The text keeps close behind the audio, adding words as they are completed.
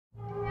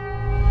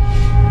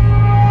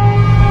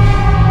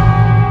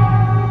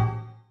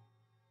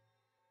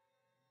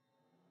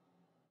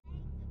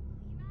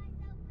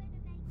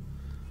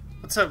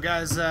What's up,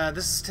 guys?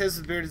 This is Tiz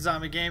with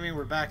BeardedZombieGaming.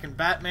 We're back in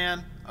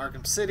Batman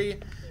Arkham City,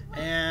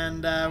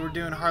 and we're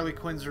doing Harley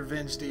Quinn's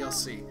Revenge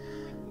DLC.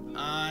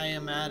 I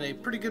am at a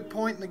pretty good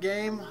point in the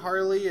game.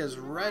 Harley is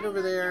right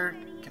over there.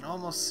 You can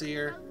almost see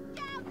her,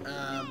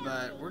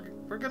 but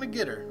we're gonna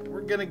get her.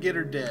 We're gonna get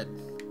her dead.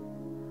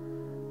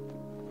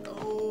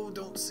 Oh,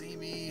 don't see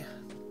me.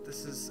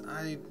 This is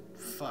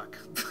fuck.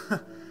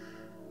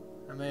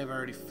 I may have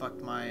already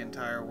fucked my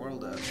entire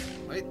world up.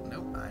 Wait,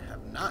 nope, I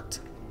have not.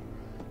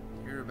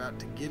 You're about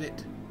to get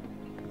it.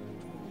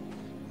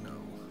 No.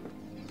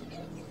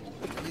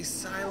 Be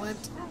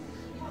silent.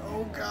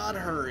 Oh God,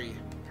 hurry.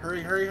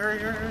 Hurry, hurry, hurry,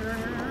 hurry, hurry,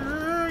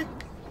 hurry.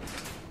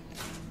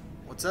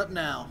 What's up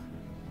now?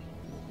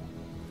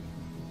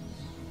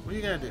 What are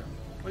you gonna do?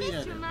 What are you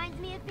gonna do? Come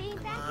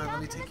on, let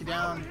me take you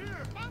down.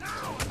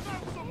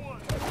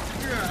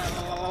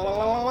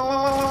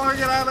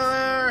 Get out of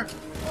there!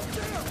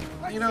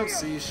 You don't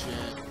see shit.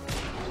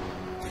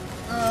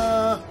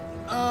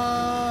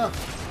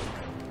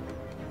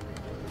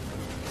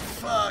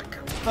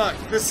 Fuck,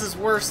 this is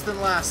worse than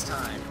last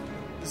time.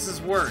 This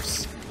is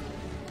worse.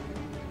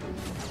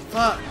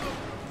 Fuck.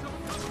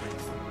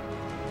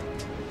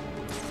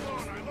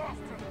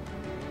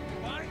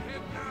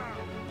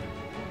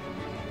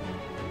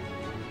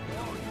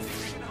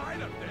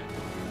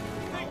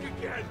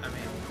 I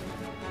mean,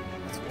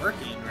 it's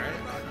working,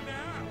 right?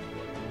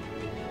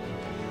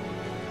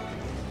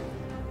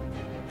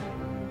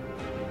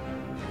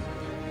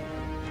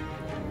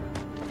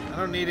 I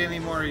don't need any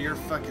more of your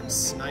fucking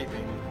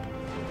sniping.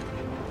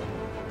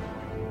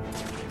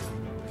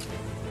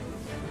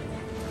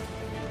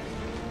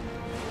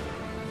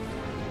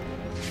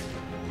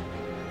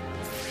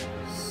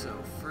 So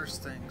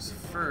first things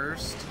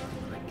first,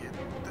 I'm gonna get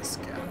this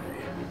guy.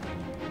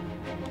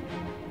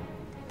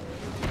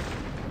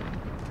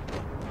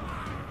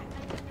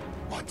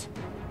 What?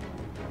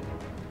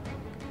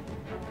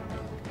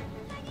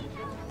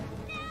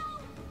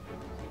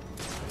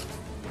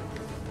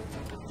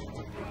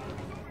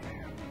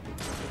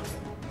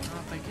 I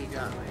don't think he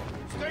got me.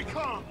 Stay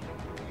calm.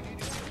 We need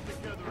to get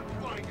together and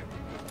find him.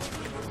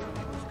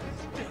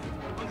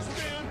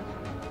 Understand?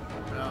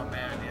 Oh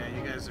man, yeah,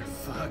 you guys are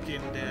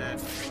fucking dead.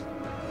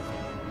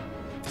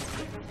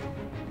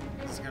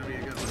 This is gonna be a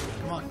good one.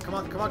 Come on, come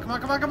on, come on, come on,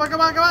 come on, come on,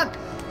 come on, come on!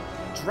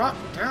 Drop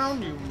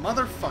down, you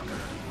motherfucker.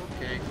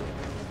 Okay.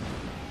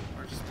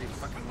 Or just be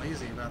fucking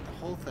lazy about the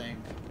whole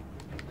thing.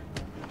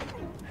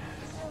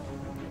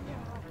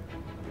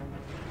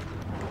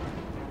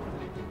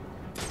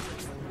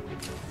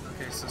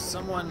 Okay, so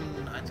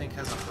someone, I think,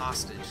 has a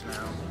hostage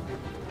now.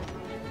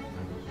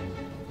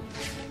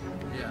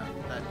 Yeah,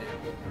 that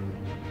dude.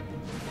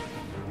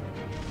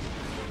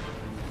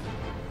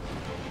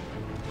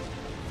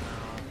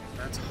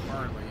 That's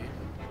Harley.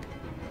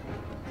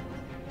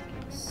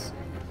 Let's see.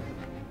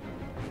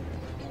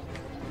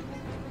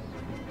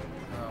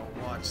 Oh,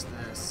 watch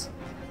this.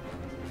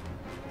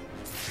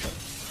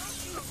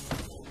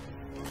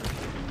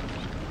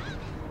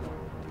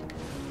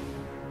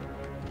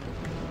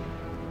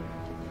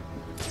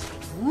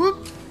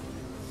 Whoop!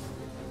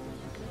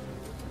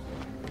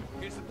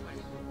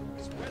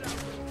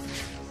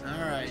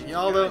 Alright,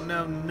 y'all don't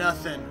know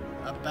nothing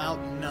about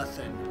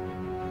nothing.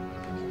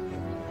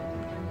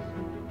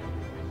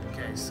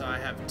 Okay, so I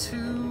have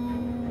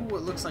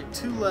what looks like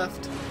two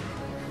left,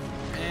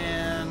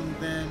 and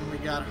then we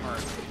got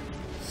Harley.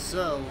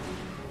 So,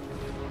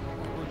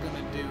 what we're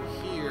gonna do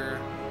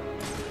here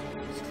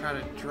is try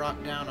to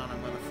drop down on a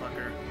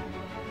motherfucker.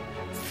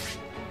 See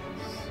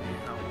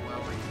how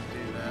well we can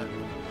do that.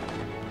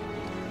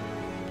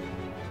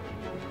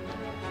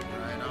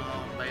 Right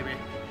on, baby.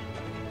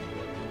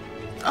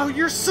 Oh,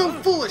 you're so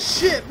full of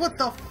shit! What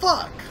the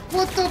fuck?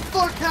 What the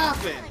fuck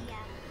happened?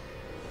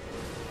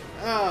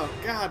 Oh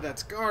God,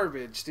 that's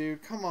garbage,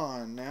 dude. Come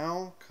on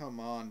now.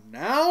 Come on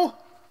now.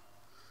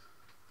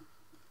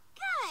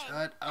 Good.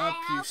 Shut up,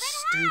 you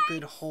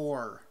stupid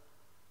whore.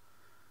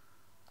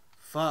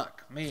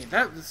 Fuck me.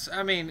 That was,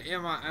 I mean,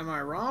 am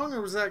I wrong,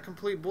 or was that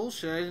complete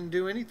bullshit? I didn't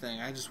do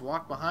anything. I just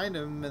walked behind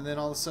him, and then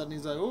all of a sudden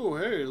he's like, "Oh,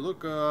 hey,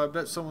 look, I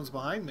bet someone's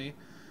behind me."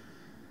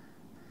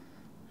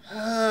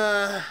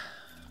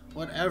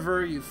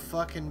 Whatever, you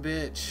fucking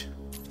bitch.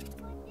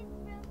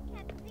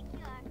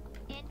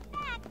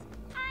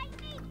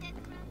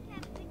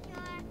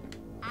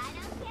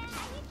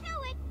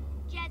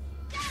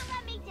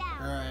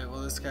 Alright, well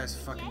this guy's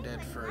fucking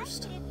dead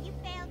first.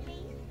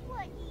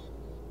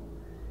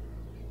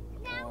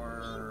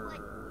 Or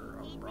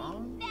I'm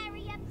wrong?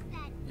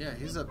 Yeah,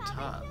 he's up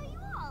top.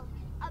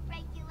 I'll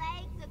break your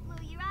legs or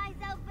glue your eyes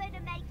open to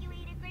make you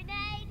eat a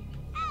grenade.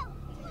 Oh,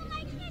 well,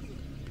 my kitten.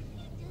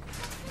 He just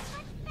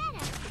much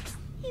better.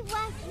 He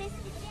was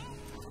Mr.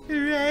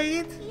 Dead.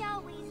 Right? He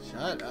always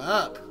Shut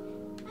up.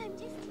 I'm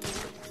just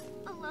here,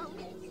 alone,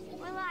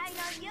 relying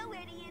on you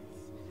idiots.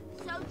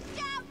 So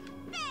don't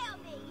fail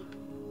me.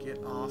 Get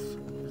off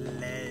the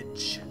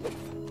ledge.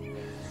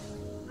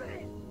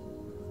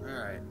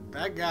 Alright,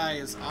 that guy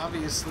is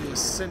obviously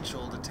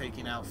essential to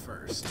taking out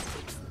first.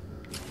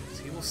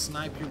 He will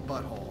snipe your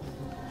butthole.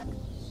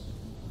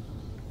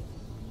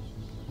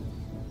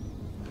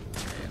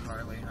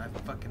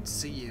 fucking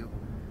see you.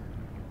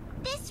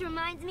 This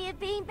reminds me of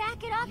being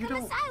back at You Arkham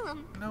don't-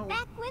 Asylum. no.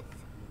 Back with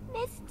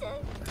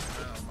Mr.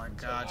 Oh my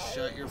god,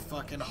 shut your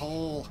fucking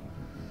hole.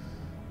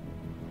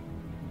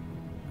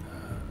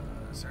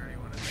 Is there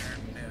anyone in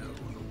there? No.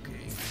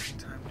 Okay,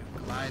 time to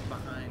glide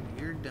behind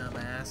your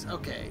dumbass.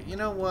 Okay, you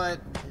know what?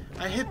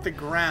 I hit the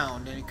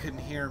ground and he couldn't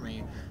hear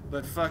me,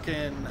 but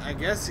fucking, I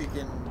guess he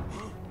can...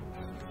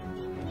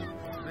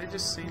 Did they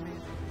just see me?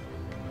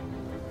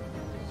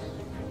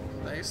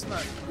 It's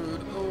not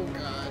good. Oh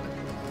god.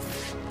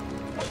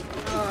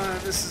 Ah,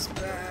 this is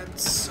bad.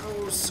 So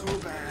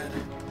bad.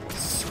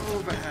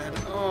 So bad.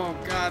 Oh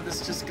god,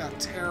 this just got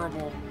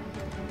terrible.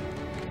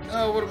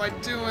 Oh, what am I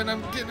doing?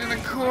 I'm getting in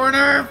a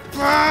corner.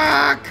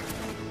 Fuck!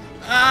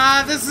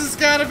 Ah, this has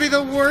got to be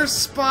the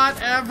worst spot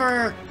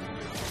ever.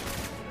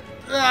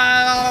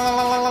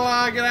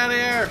 Ah, get out of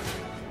here.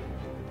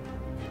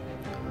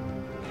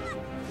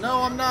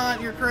 No, I'm not.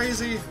 You're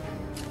crazy.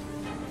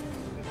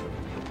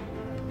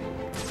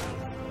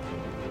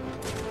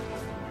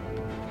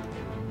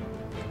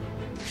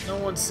 No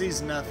one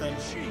sees nothing.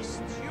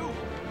 Jeez, it's you.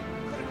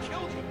 Could have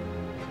killed you.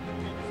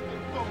 Stay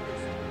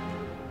focused.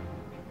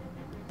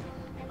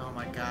 Oh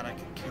my god, I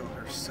could kill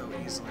her so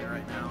easily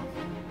right now.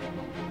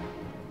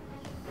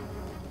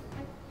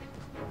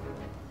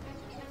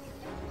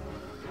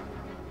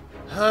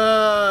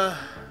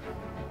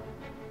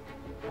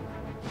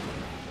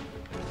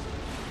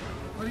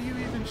 What are you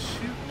even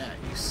shooting at,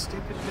 you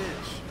stupid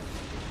bitch?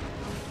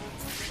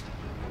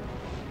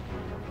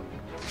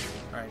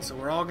 Alright, so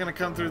we're all gonna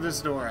come through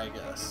this door, I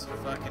guess.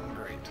 Fucking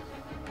great.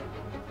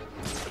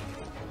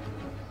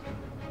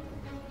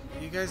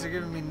 You guys are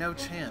giving me no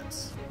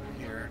chance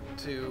here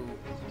to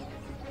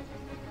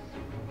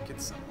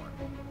get someone.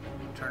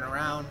 Turn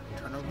around.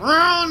 Turn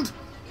around!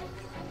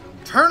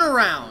 Turn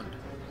around!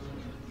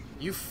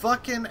 You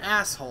fucking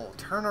asshole.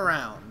 Turn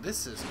around.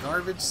 This is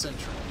garbage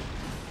central.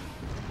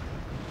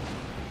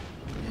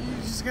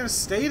 You just gonna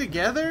stay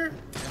together?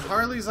 And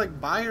Harley's like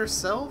by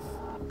herself?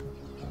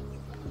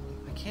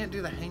 I can't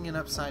do the hanging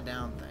upside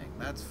down thing.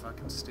 That's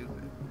fucking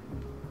stupid.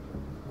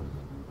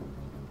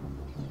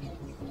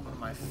 One of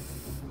my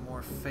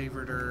more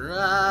favorite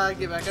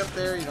get back up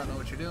there. You don't know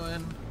what you're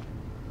doing.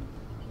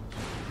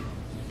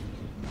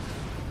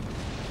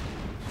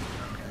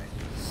 Okay,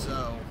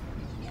 so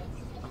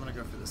I'm gonna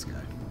go for this guy.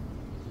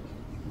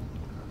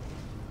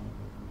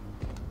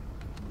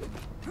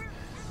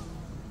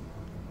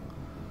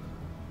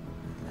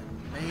 And then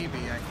maybe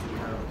I can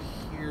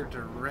go here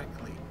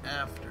directly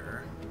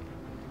after.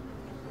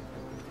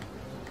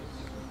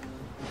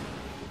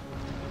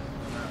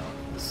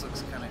 No, this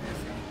looks kind of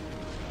iffy.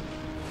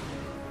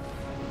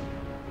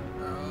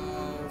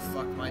 Oh,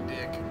 fuck my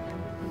dick.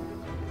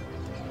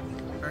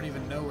 I don't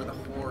even know where the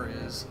whore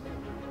is.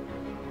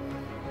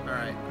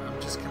 Alright,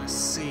 I'm just gonna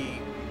see,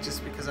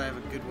 just because I have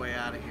a good way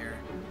out of here,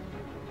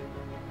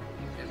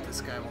 if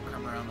this guy will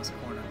come around this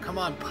corner. Come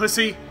on,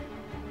 pussy!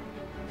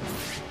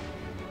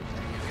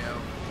 There you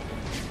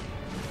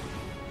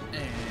go.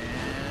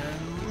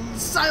 And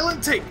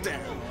silent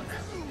takedown!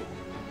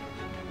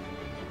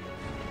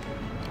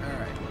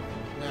 Alright,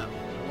 now,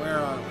 where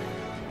are we?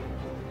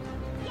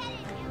 Get in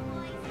here,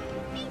 boys.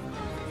 These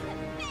fools have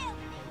failed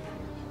me.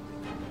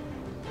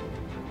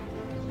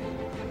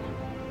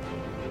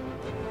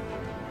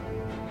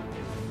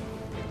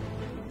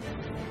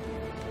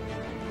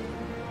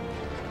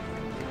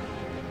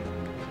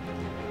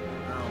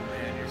 Oh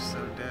man, you're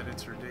so dead,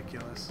 it's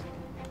ridiculous.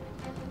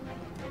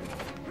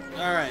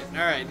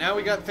 Alright, now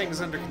we got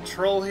things under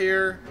control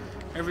here.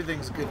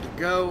 Everything's good to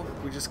go.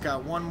 We just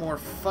got one more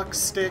fuck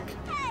stick.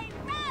 Hey,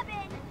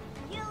 Robin!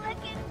 You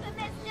looking for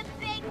Mr.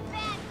 Big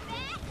Bad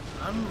Bat?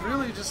 I'm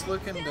really just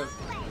looking to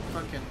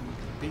fucking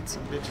beat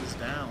some bitches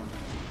down.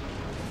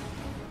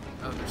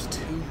 Oh, there's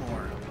two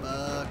more.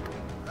 Fuck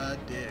a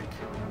dick.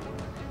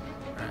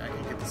 Alright, I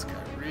can get this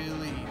guy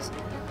really easy.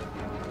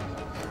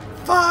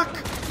 Fuck!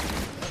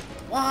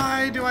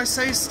 Why do I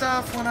say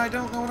stuff when I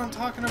don't know what I'm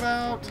talking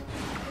about?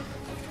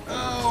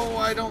 Oh,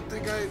 I don't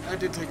think I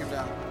did take him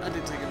down. I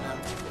did take him down.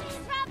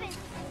 Robin,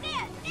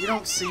 there! You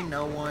don't see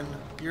no one.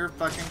 You're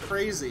fucking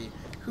crazy.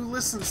 Who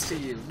listens to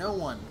you? No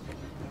one.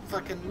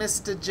 Fucking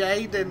Mr.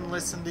 J didn't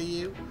listen to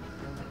you.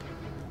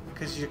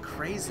 Because you're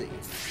crazy.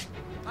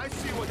 I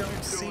see what Don't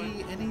you're see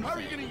doing. anything. How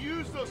are you going to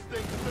use those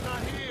things if they're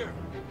not here?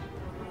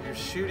 You're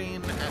shooting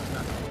at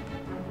nothing.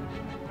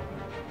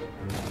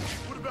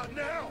 What about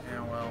now?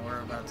 Yeah, well,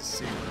 we're about to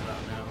see what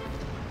about now.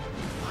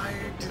 Why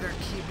do there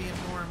keep being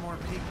more and more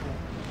people?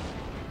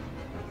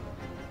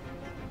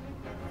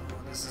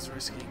 Oh, this is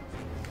risky.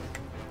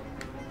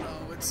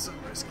 Oh, it's so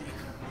risky.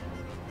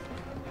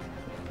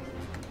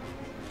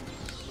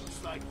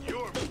 Looks like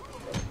you're...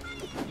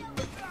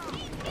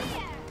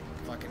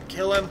 Fucking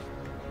kill him.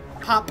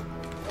 Pop.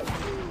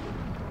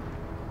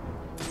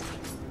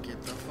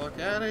 Get the fuck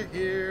out of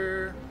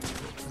here.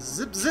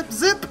 Zip, zip,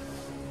 zip.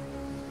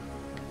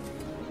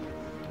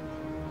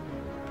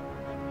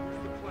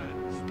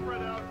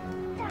 Spread out.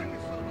 Find me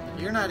something.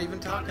 You're not even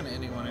talking to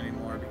anyone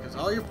anymore because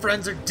all your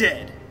friends are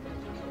dead.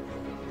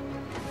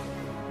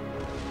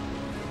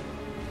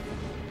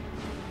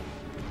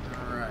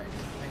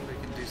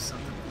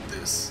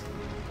 this.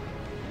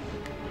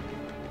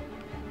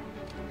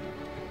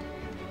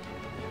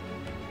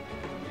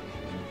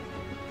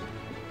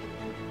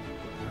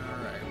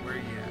 Alright, where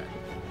you at?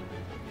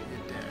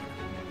 You're dead.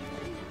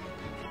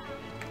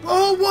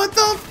 Oh, what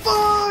the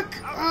fuck?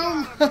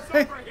 Oh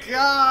my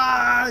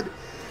god!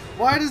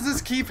 Why does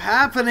this keep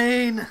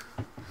happening?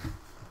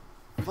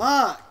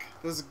 Fuck!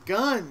 Those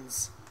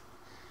guns!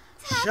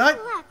 Shut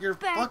your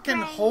fucking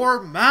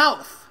whore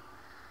mouth!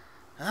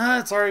 Ah,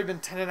 it's already been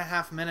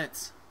 10.5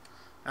 minutes.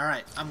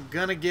 Alright, I'm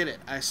gonna get it.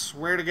 I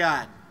swear to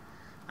God.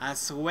 I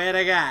swear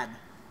to God.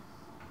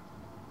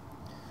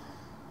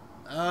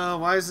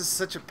 Why is this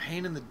such a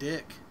pain in the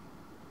dick?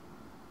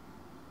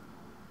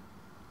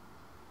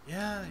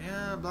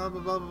 Yeah, blah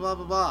blah blah blah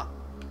blah blah.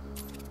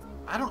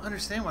 I don't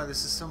understand why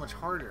this is so much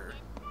harder.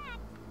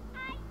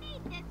 I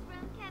need this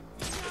room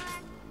kept secure.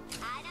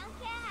 I don't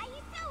care how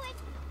you do it.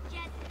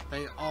 Just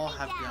They all let me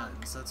have down.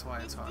 guns, that's why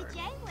it's Mr. hard. J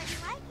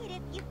wouldn't like it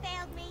if you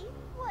failed me,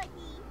 would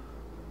he?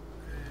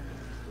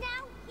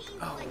 Now he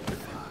Oh, would.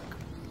 fuck.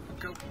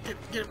 Go,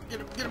 get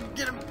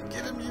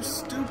him, you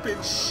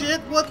stupid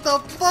shit! What the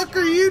fuck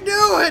are you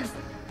doing?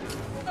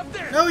 Up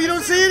there! No, you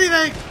don't see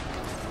anything!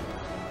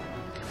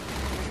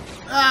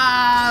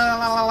 Ah!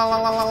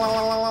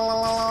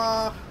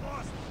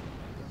 Lost.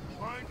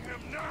 Find him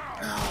now!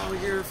 Oh,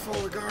 you're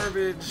full of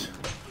garbage.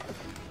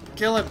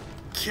 Kill him!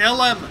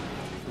 Kill him!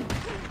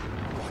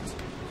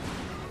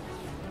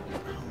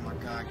 Oh my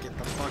god, get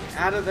the fuck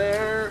out of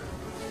there!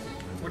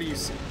 What do you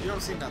see? You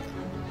don't see nothing.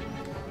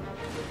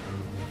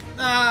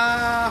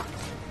 Ah!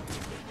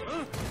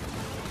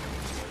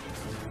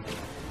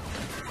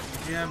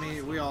 Yeah,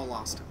 we all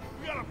lost him.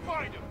 We gotta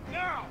find him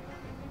now!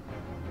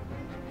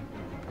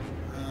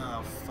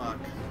 Oh, fuck.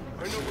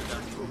 I know what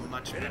that's doing,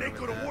 Much and it better ain't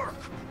with gonna that. work.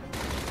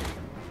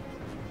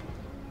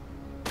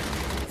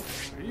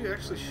 Are you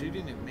actually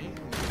shooting at me?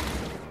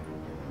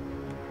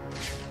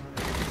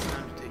 It's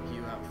time to take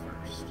you out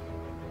first.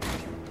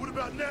 What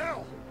about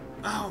now?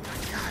 Oh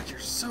my god, you're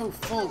so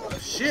full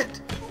of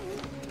shit!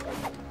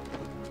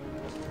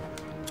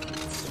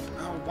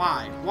 Oh,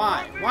 why?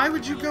 Why? Why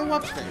would you go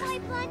up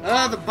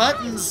there? The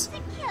buttons! To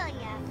kill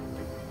ya.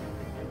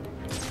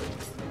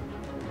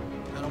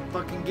 I don't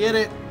fucking get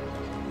it.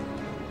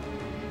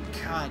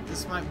 God,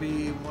 this might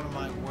be one of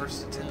my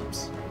worst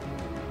attempts.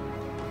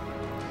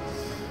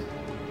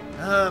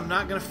 I'm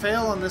not gonna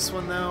fail on this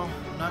one, though.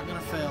 I'm not gonna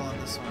fail on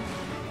this one.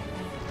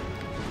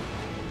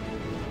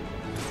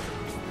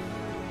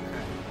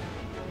 Okay.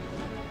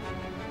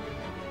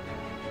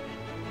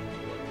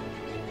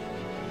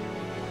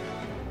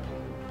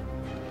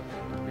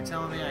 You're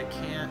telling me I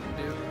can't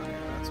do it? Okay,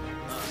 that's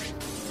fine.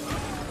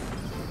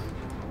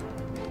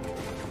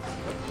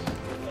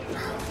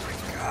 Oh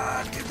my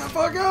god, get the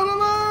fuck out of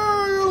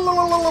there! La,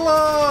 la, la, la,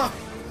 la.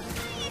 What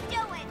are you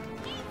doing?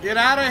 Get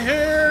out of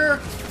here!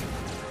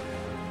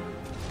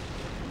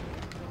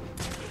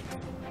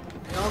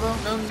 Y'all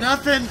don't know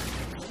nothing!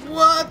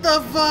 What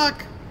the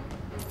fuck?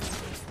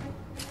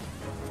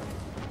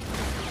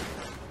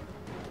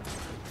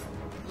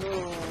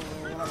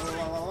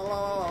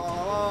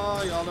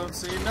 Y'all don't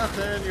see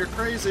nothing, you're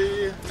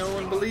crazy. No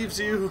one believes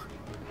you.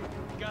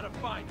 Gotta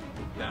find him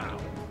now.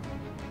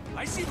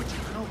 I see what I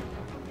you don't.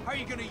 How are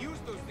you gonna use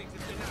those things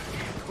if they're not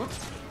here? Whoops.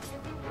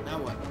 Now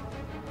what?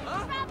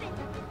 Huh? Robin,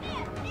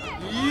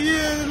 there.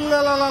 Yeah,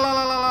 la la la la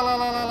la la la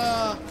la la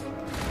la.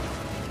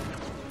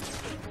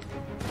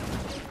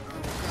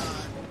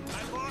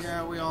 I lost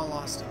Yeah, we all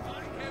lost him.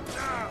 him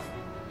now.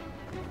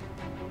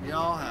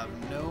 Y'all have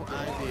no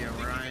idea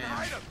where I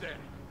Hide am. up there.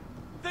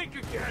 Think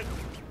again.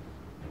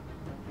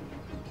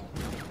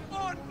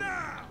 On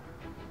now.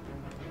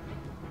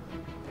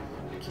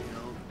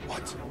 Killed.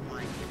 What? Oh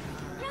my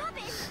god.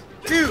 Robin,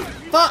 Dude,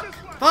 fuck!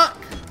 Fuck!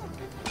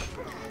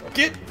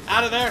 Get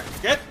out of there!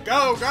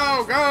 Go! Up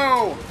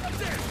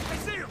there. I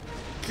see him.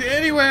 Get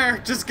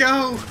anywhere! Just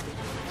go!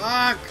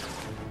 Fuck!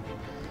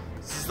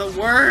 This is the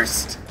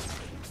worst!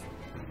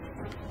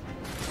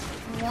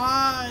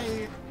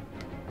 Why?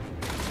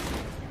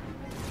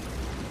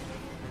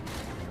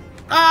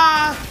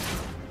 Ah!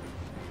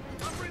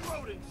 I'm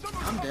reloading.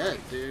 Someone I'm help dead,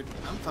 me. dude.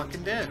 I'm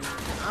fucking dead.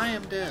 I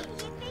am dead.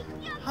 you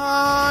think you're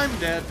I'm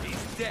dead.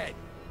 He's dead.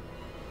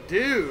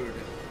 Dude.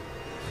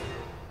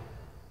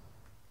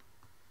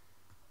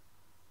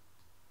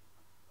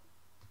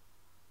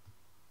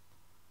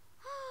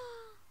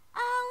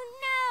 Oh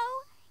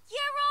no!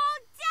 You're all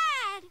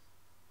dead!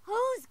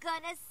 Who's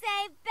gonna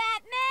save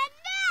Batman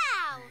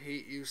now? I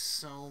hate you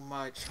so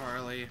much,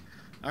 Harley.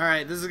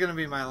 Alright, this is gonna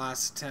be my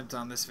last attempt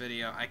on this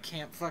video. I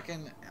can't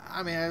fucking...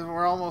 I mean,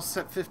 we're almost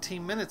at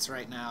 15 minutes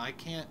right now. I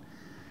can't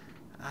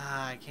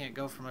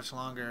go for much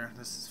longer.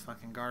 This is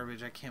fucking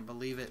garbage. I can't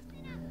believe it.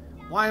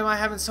 Why am I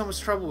having so much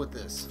trouble with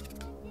this? This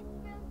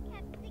room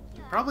kept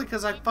secure. Probably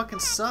because I fucking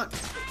suck. I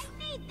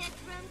need this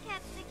room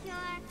kept secure.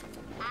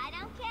 I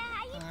don't care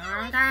how you do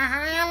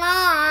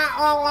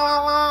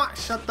it.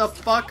 Shut the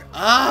fuck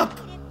up!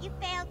 If you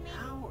failed me.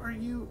 How are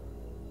you...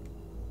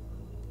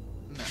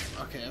 No,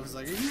 okay, I was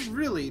like, are you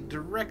really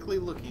directly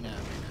looking at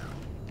me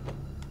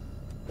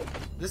now?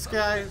 This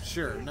guy,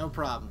 sure, no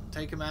problem.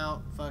 Take him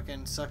out,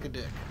 fucking suck a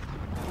dick.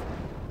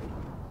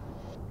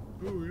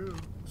 Oh yeah,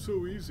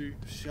 so easy.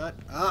 Shut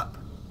up.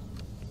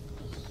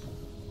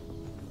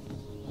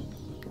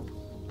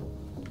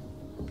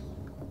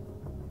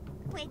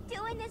 We're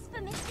doing this for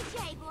Mr.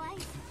 J,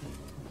 boys.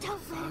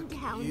 Don't let him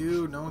down.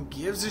 You, no one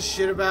gives a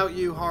shit about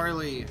you,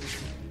 Harley.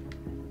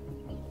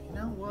 You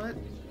know what?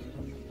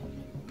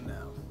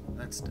 No,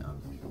 that's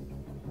dumb.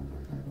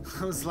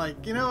 I was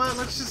like, you know what?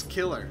 Let's just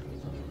kill her.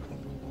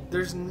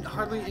 There's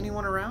hardly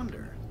anyone around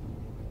her.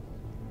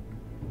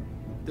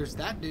 There's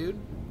that dude,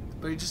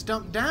 but he just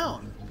dumped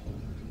down.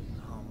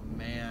 Oh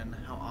man,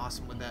 how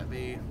awesome would that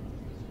be?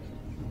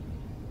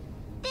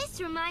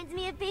 This reminds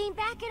me of being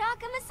back at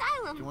Arkham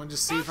Asylum. You want to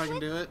just see if I can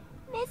do it?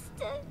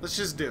 Mr. Let's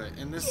just do it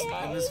in this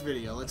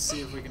video. Let's see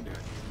if we can do it.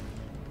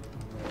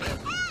 Get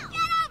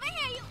over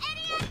here, you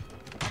idiot!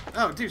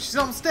 Oh, dude, she's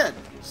almost dead.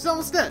 She's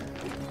almost dead.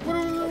 What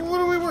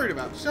are we worried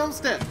about? She's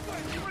almost dead.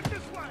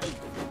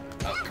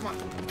 Oh, come on,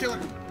 kill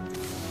her.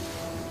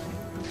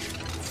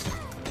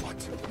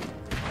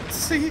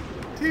 See,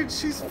 dude,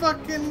 she's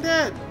fucking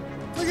dead.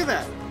 Look at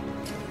that.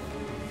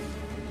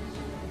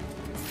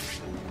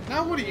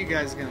 Now what are you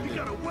guys gonna do?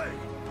 Got away.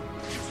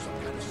 Some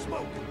kind of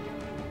smoke.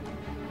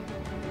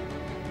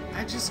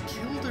 I just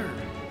killed her.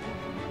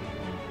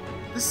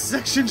 This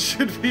section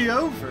should be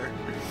over.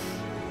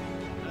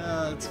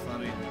 That's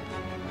funny.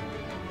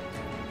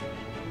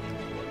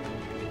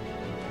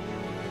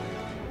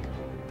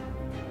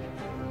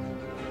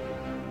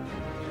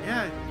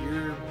 Yeah,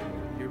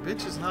 your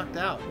bitch is knocked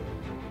out.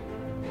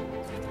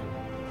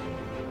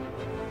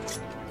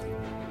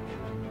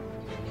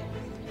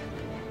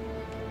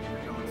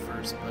 You're going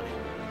first, buddy.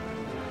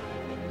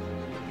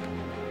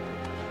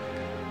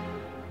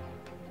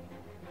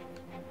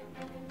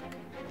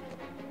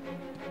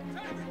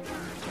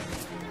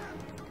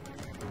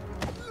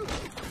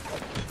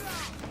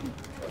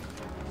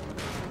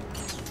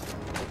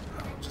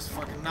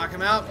 Knock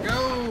him out.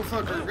 Go,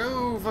 fucker.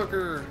 Go,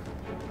 fucker.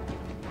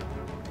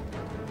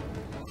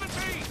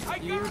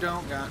 You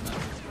don't got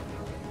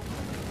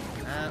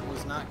nothing. That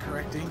was not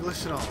correct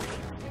English at all.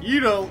 You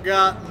don't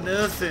got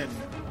nothing.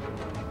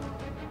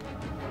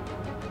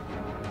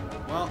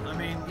 Well, I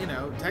mean, you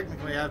know,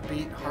 technically I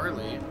beat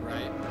Harley,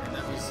 right? And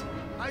that was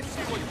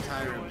the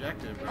entire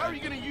objective, right? How are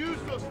you going to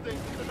use those things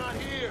if they're not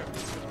here?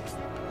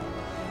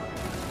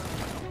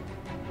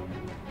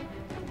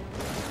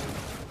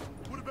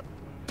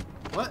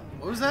 What?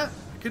 What was that?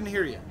 I couldn't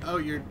hear you. Oh,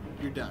 you're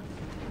done.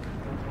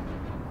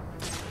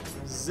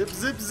 Zip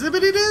zip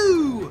zippity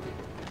doo!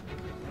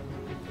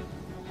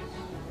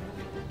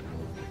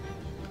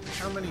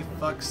 How many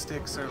fuck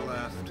sticks are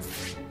left?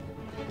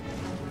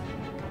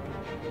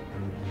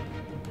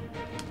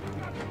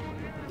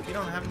 You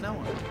don't have no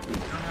one. You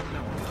don't have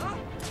no one.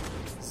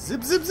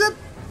 Zip zip zip!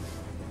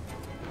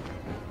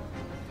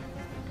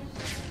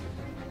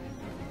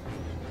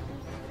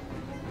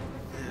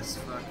 This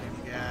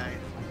fucking guy.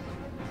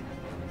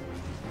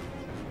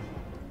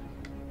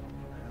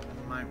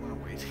 I want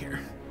to wait here.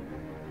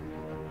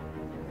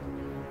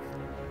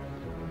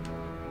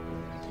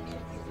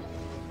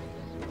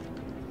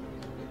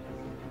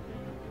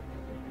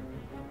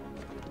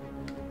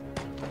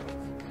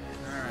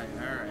 Alright.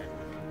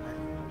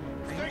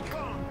 Stay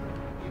calm.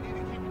 You need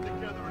to keep it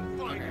together and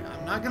fight. Okay,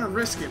 I'm not gonna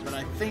risk it, but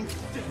I think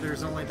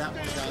there's only that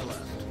one guy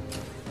left.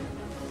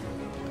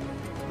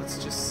 Let's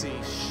just see.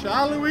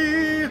 Shall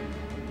we?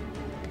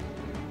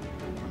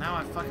 Now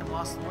I fucking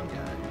lost the one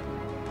guy.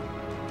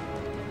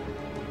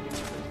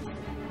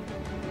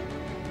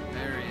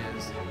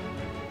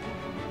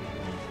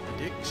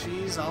 Dick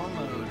cheese a la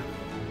mode.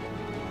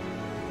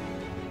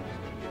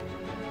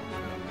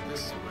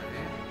 This way.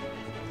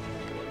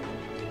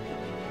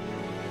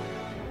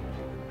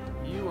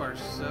 You are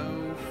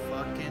so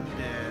fucking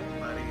dead,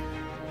 buddy.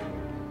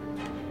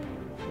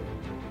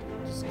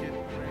 Just get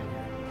right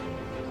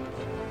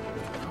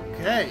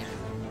here. Okay.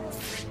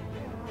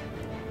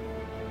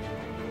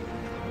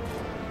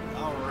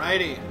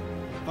 Alrighty.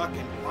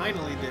 Fucking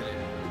finally did it.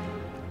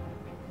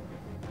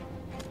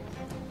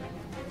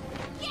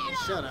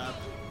 Shut up.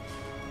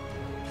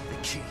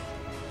 Key.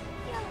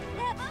 You'll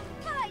never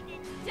find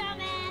it,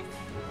 dumbass!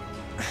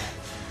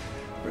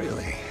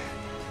 Really?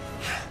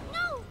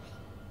 No!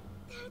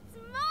 That's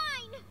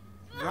mine!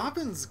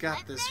 Robin's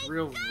got this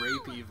real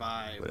rapey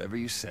vibe. Whatever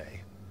you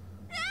say.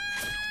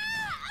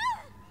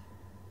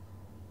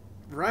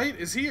 Right?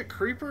 Is he a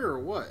creeper or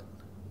what?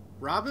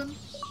 Robin?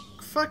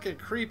 Fucking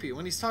creepy.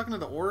 When he's talking to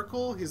the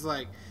Oracle, he's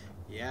like,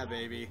 yeah,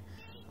 baby,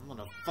 I'm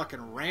gonna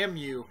fucking ram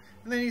you.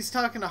 And then he's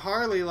talking to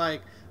Harley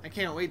like, I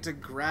can't wait to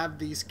grab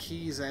these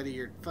keys out of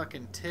your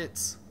fucking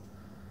tits.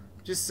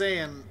 Just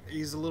saying,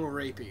 he's a little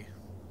rapey.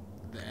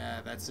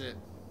 Yeah, that's it.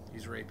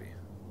 He's rapey.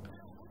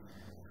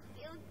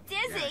 Feel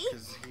dizzy? Yeah,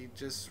 because he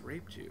just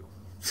raped you.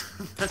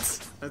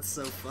 that's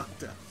so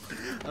fucked up.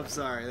 I'm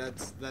sorry,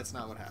 that's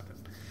not what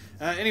happened.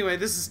 Anyway,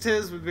 this is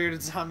Tiz with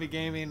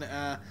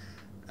BeardedZombieGaming.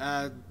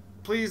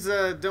 please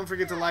don't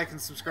forget to like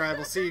and subscribe.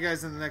 I'll see you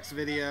guys in the next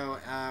video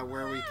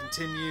where we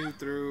continue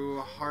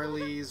through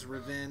Harley's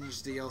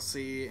Revenge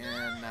DLC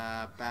and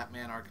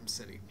Batman Arkham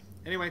City.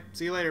 Anyway,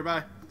 see you later.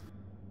 Bye.